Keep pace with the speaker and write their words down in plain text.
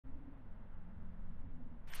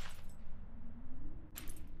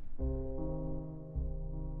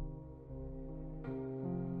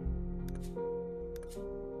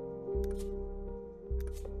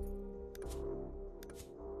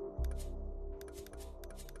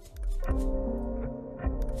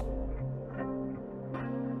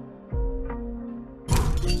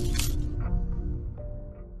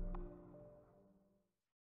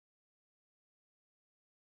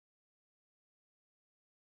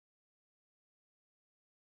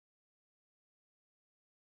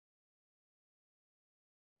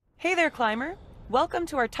Hey there, climber! Welcome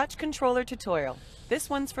to our touch controller tutorial.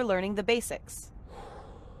 This one's for learning the basics.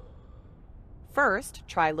 First,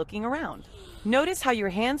 try looking around. Notice how your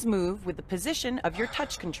hands move with the position of your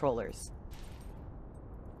touch controllers.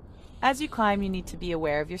 As you climb, you need to be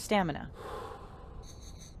aware of your stamina.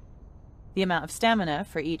 The amount of stamina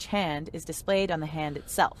for each hand is displayed on the hand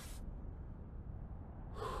itself.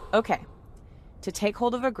 Okay, to take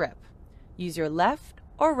hold of a grip, use your left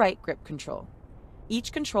or right grip control.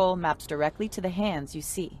 Each control maps directly to the hands you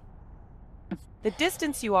see. The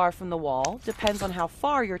distance you are from the wall depends on how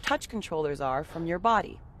far your touch controllers are from your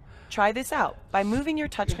body. Try this out by moving your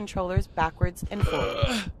touch controllers backwards and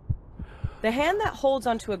forwards. The hand that holds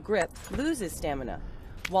onto a grip loses stamina,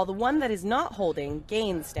 while the one that is not holding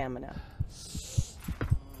gains stamina.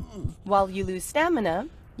 While you lose stamina,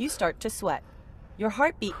 you start to sweat. Your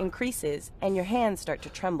heartbeat increases and your hands start to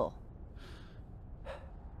tremble.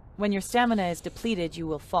 When your stamina is depleted, you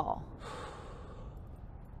will fall.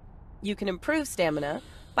 You can improve stamina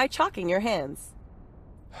by chalking your hands.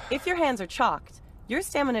 If your hands are chalked, your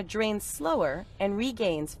stamina drains slower and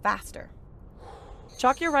regains faster.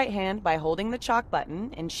 Chalk your right hand by holding the chalk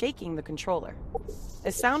button and shaking the controller.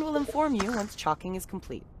 A sound will inform you once chalking is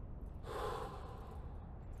complete.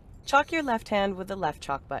 Chalk your left hand with the left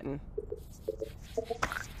chalk button.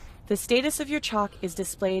 The status of your chalk is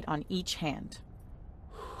displayed on each hand.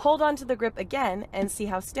 Hold on to the grip again and see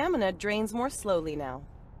how stamina drains more slowly now.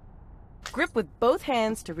 Grip with both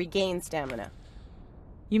hands to regain stamina.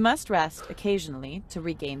 You must rest occasionally to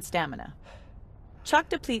regain stamina. Chalk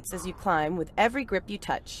depletes as you climb with every grip you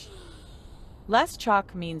touch. Less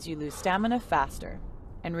chalk means you lose stamina faster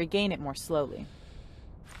and regain it more slowly.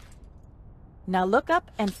 Now look up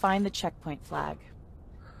and find the checkpoint flag.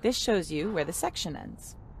 This shows you where the section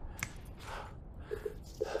ends.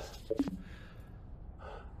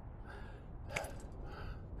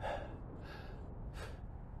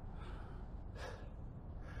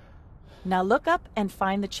 Now look up and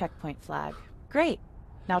find the checkpoint flag. Great!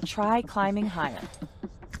 Now try climbing higher.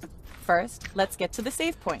 First, let's get to the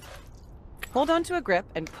save point. Hold on to a grip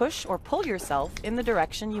and push or pull yourself in the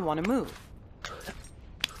direction you want to move.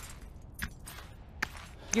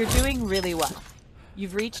 You're doing really well.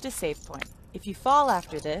 You've reached a save point. If you fall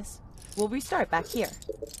after this, we'll restart back here.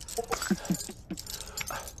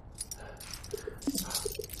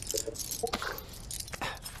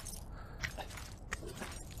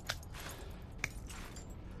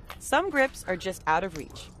 Some grips are just out of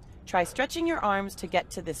reach. Try stretching your arms to get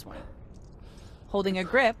to this one. Holding a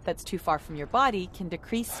grip that's too far from your body can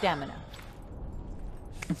decrease stamina.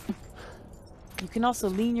 You can also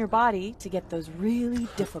lean your body to get those really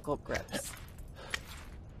difficult grips.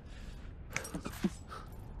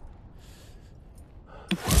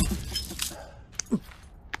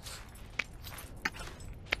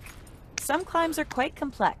 Some climbs are quite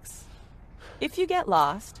complex. If you get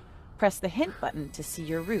lost, press the hint button to see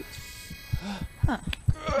your route.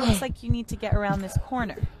 Looks like you need to get around this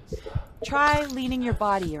corner. Try leaning your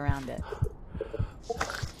body around it.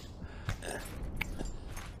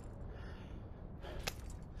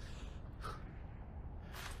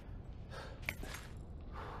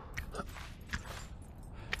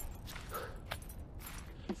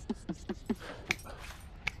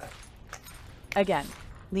 Again,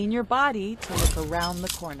 lean your body to look around the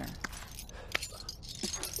corner.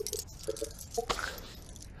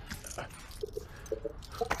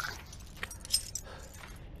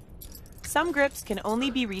 Some grips can only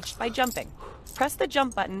be reached by jumping. Press the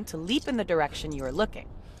jump button to leap in the direction you are looking.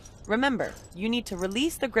 Remember, you need to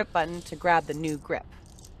release the grip button to grab the new grip.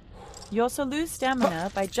 You also lose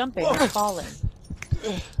stamina by jumping or falling.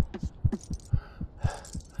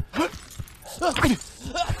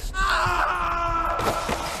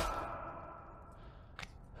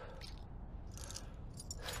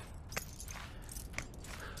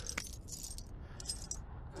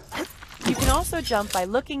 You can also jump by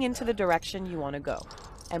looking into the direction you want to go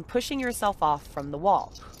and pushing yourself off from the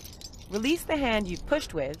wall. Release the hand you've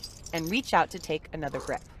pushed with and reach out to take another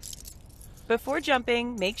grip. Before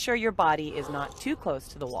jumping, make sure your body is not too close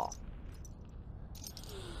to the wall.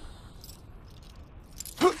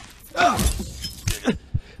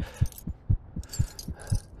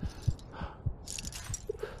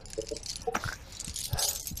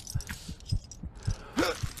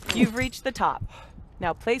 You've reached the top.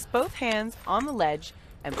 Now place both hands on the ledge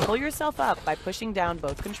and pull yourself up by pushing down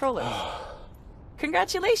both controllers.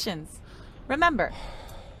 Congratulations! Remember,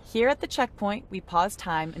 here at the checkpoint, we pause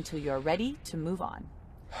time until you are ready to move on.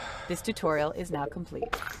 This tutorial is now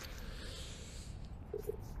complete.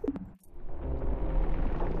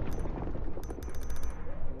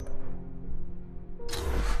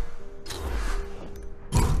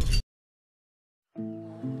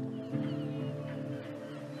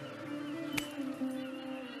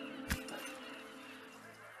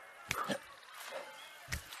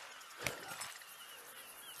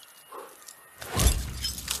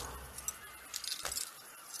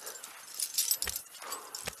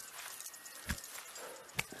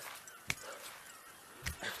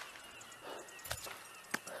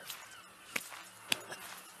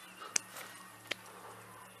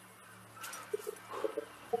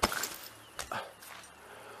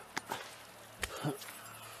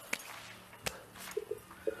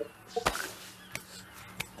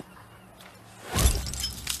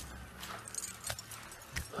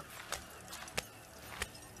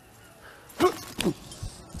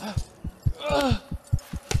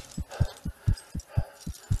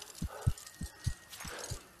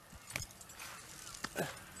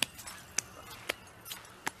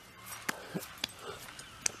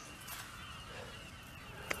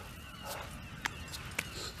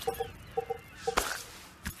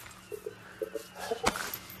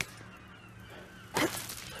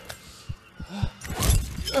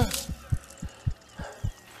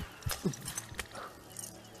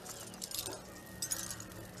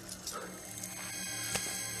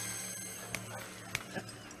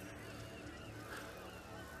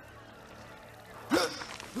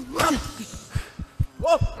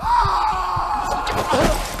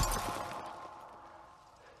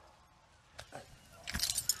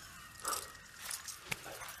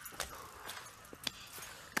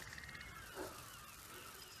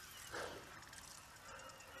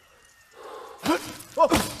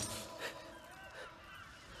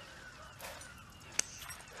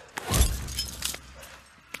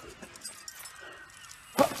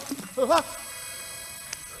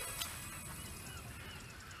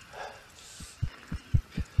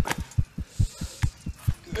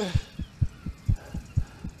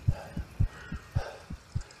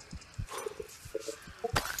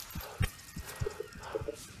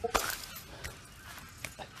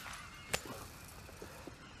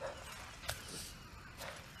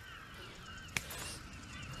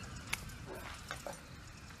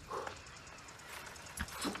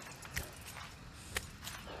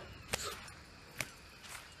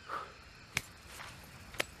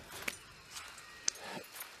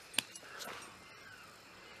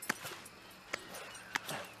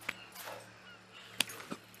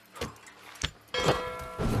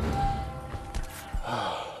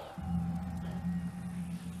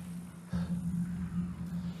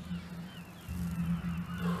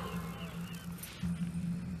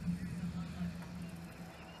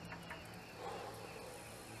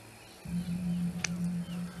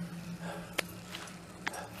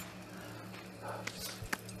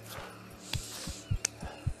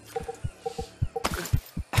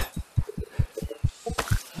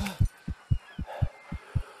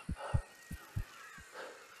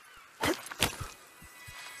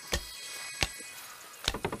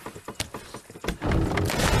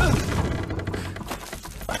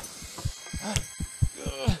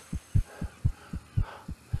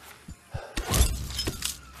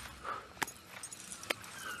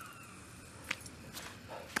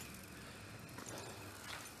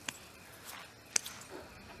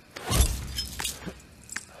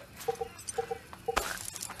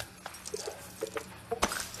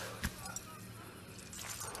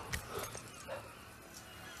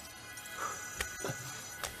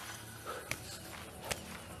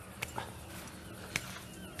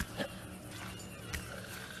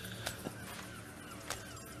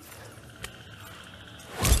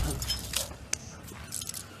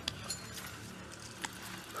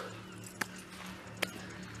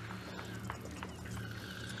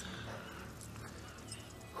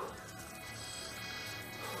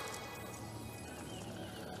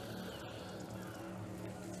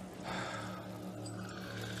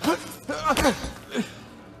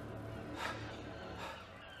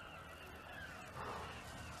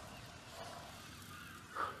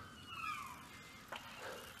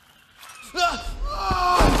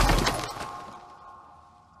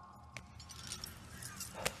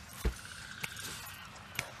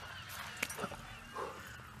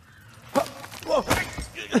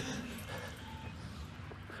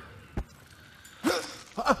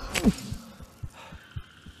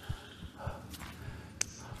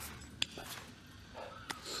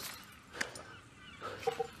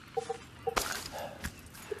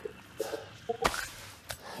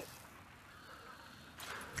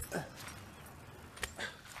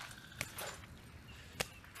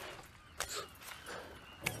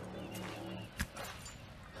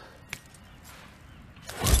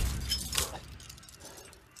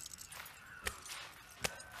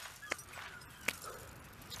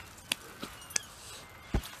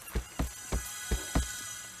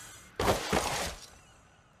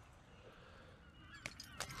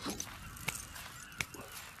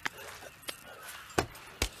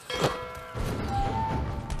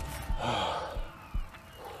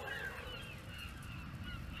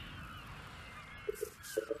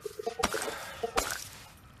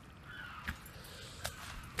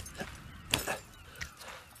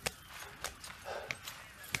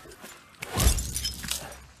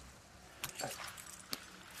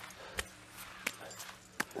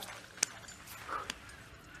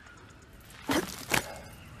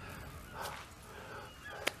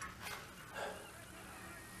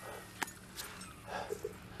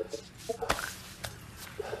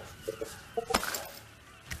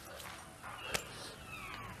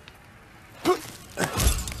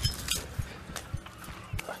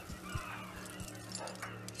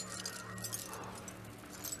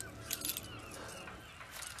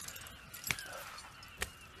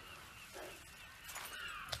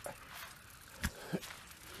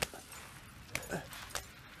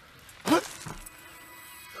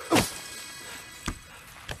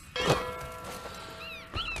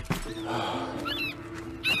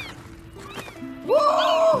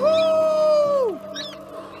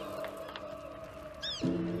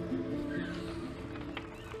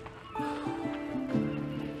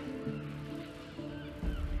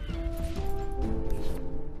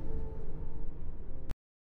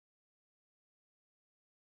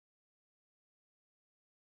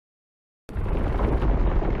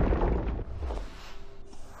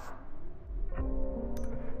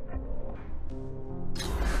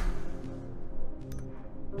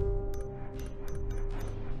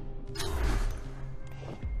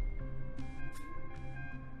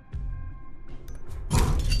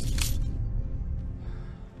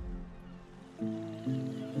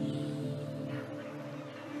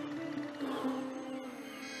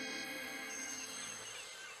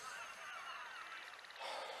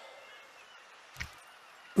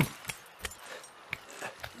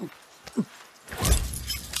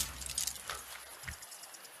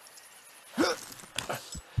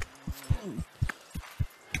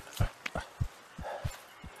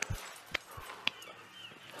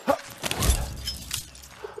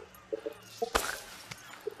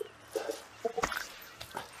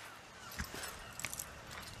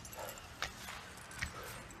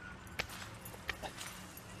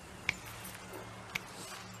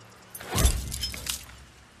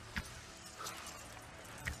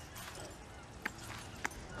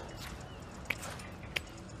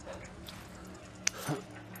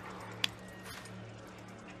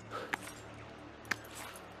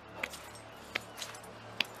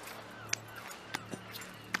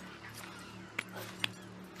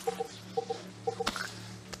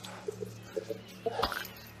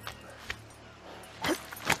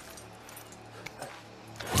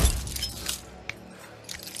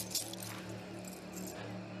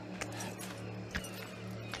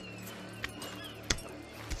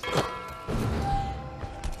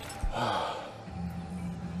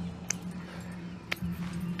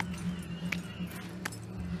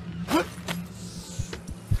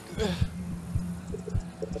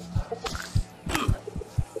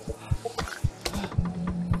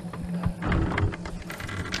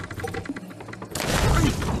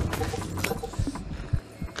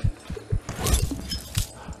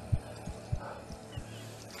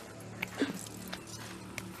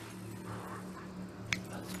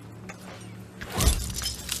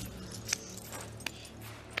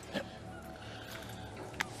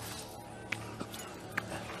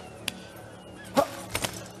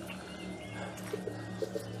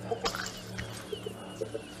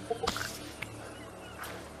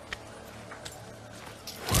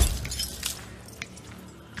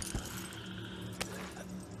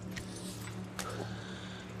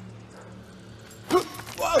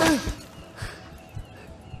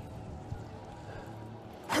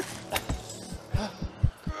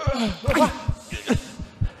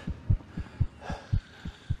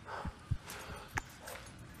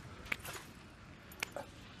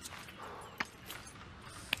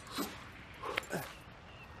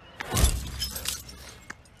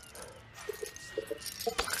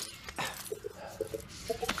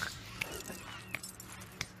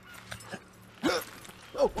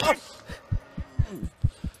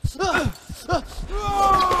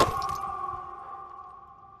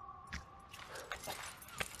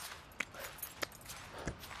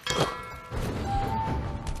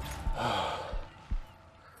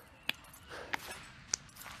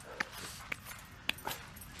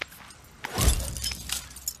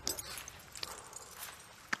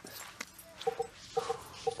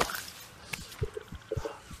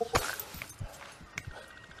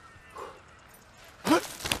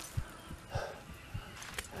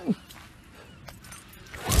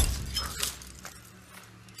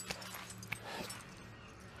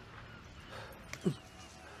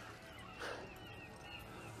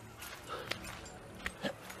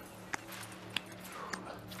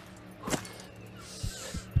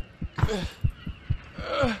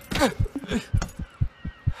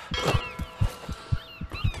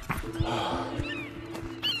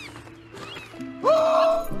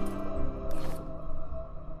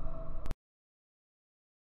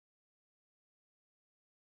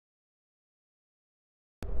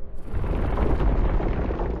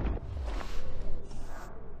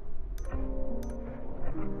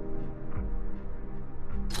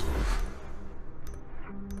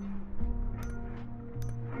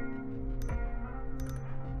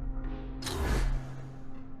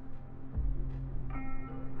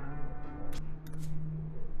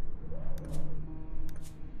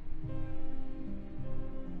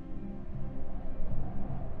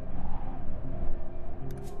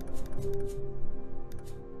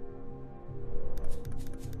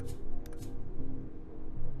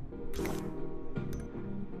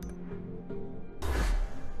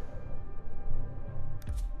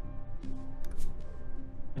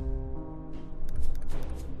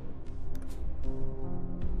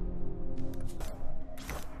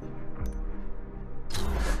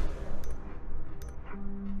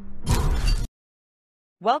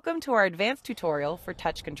 Welcome to our advanced tutorial for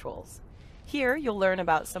touch controls. Here you'll learn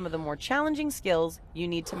about some of the more challenging skills you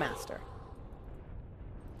need to master.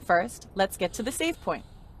 First, let's get to the save point.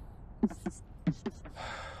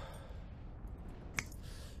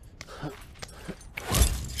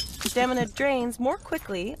 Stamina drains more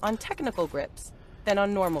quickly on technical grips than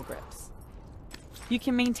on normal grips. You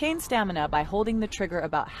can maintain stamina by holding the trigger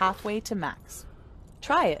about halfway to max.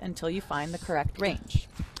 Try it until you find the correct range.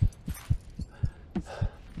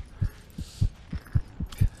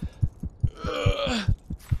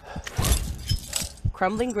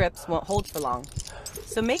 Crumbling grips won't hold for long,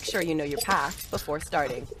 so make sure you know your path before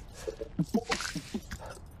starting.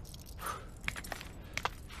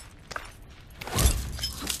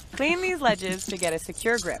 Clean these ledges to get a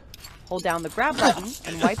secure grip. Hold down the grab button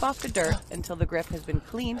and wipe off the dirt until the grip has been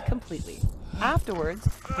cleaned completely. Afterwards,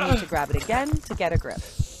 you need to grab it again to get a grip.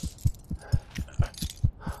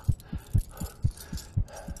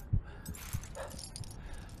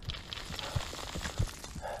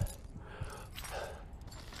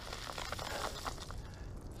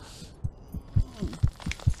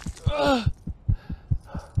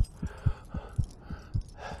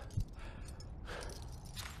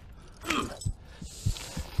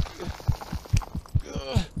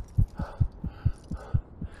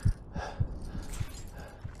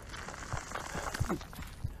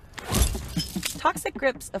 Toxic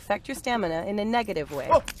grips affect your stamina in a negative way.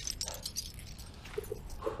 Whoa.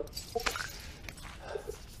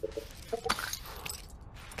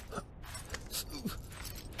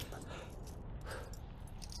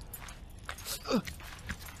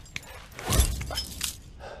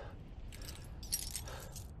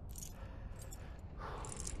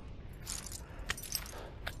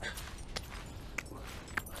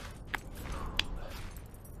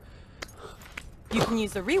 You can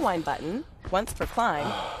use the rewind button, once per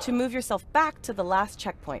climb, to move yourself back to the last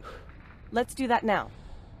checkpoint. Let's do that now.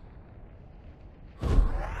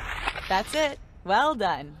 That's it. Well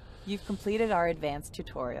done. You've completed our advanced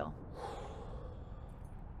tutorial.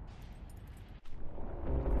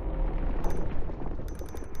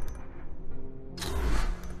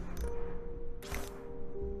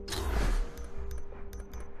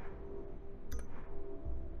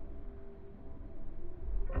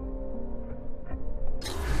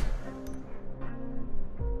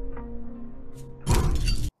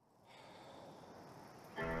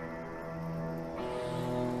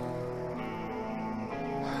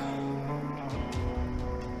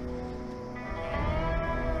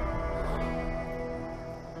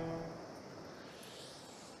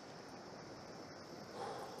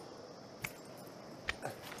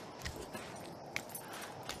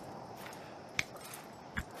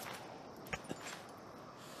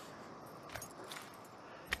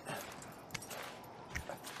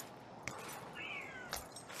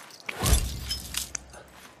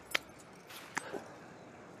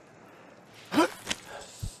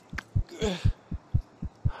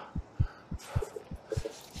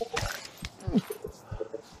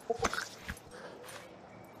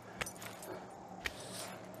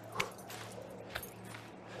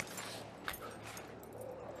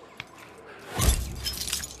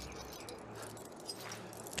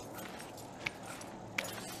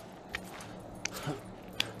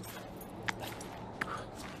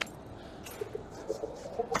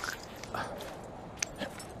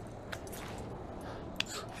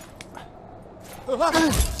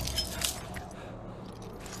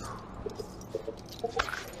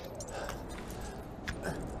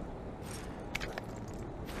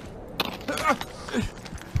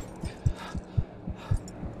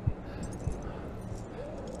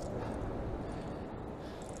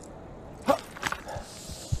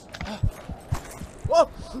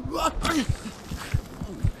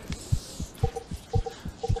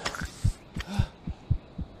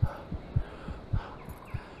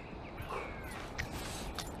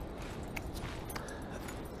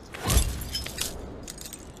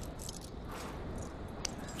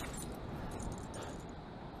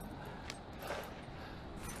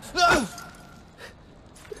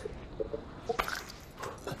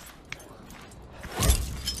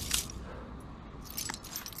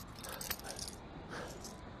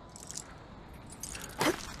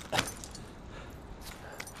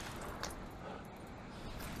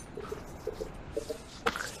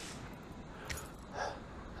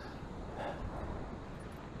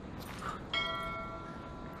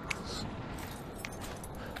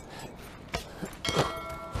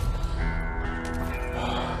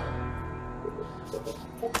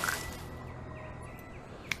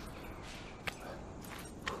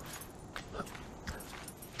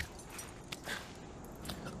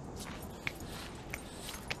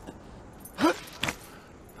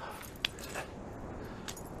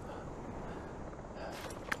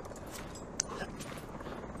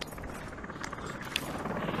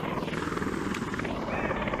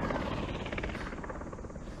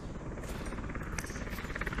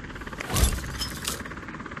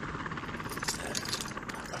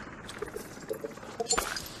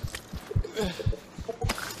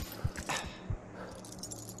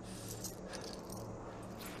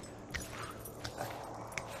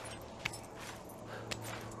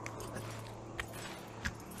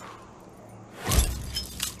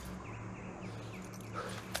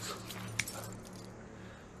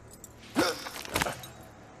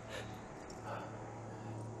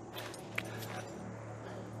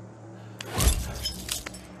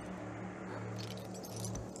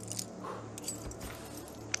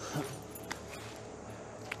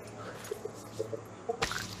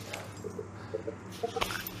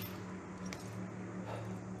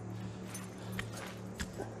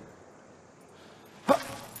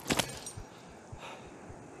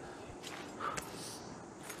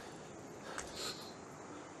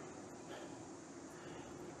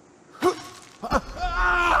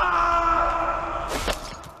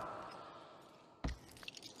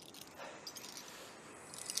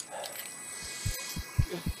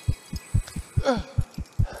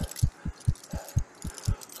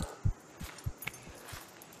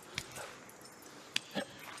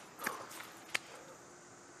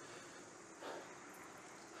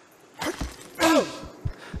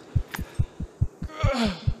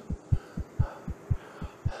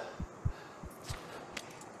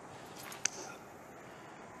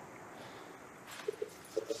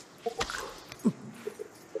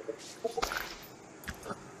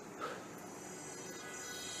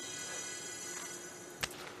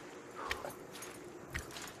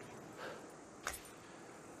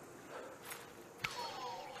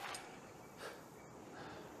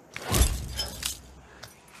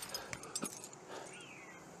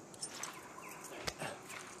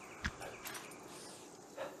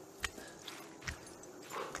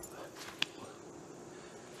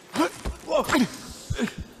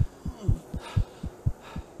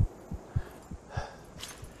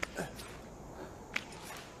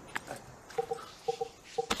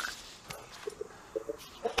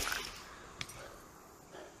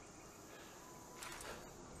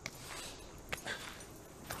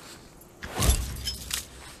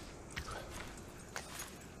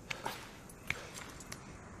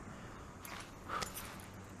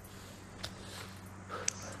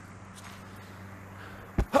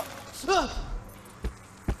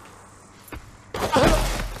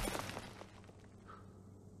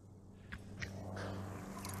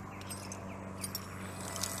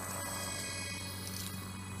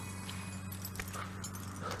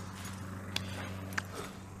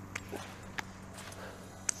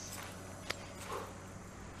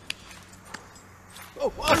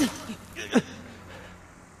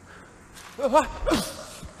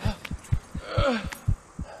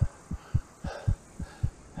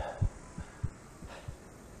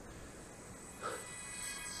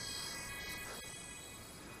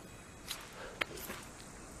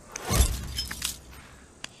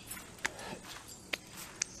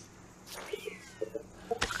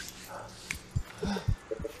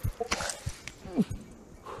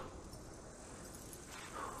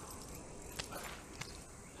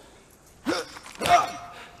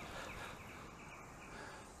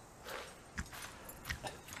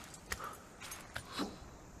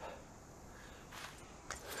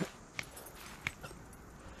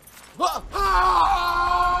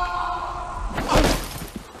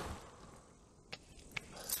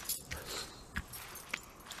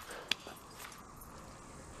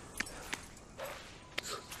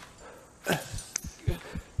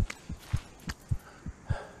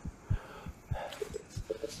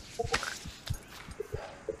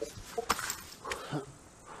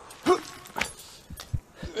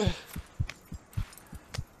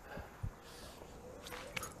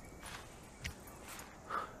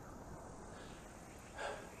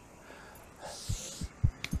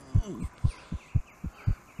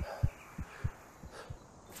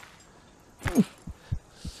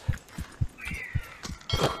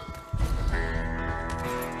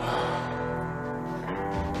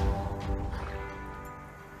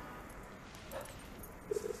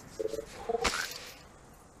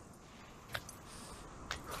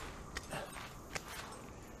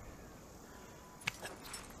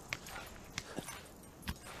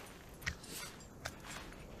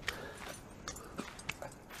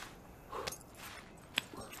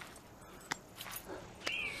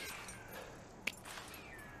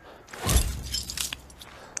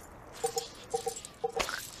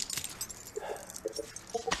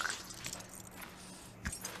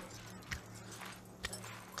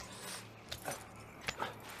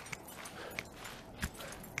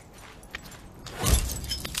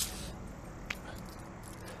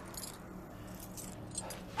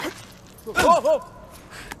 Whoa, whoa.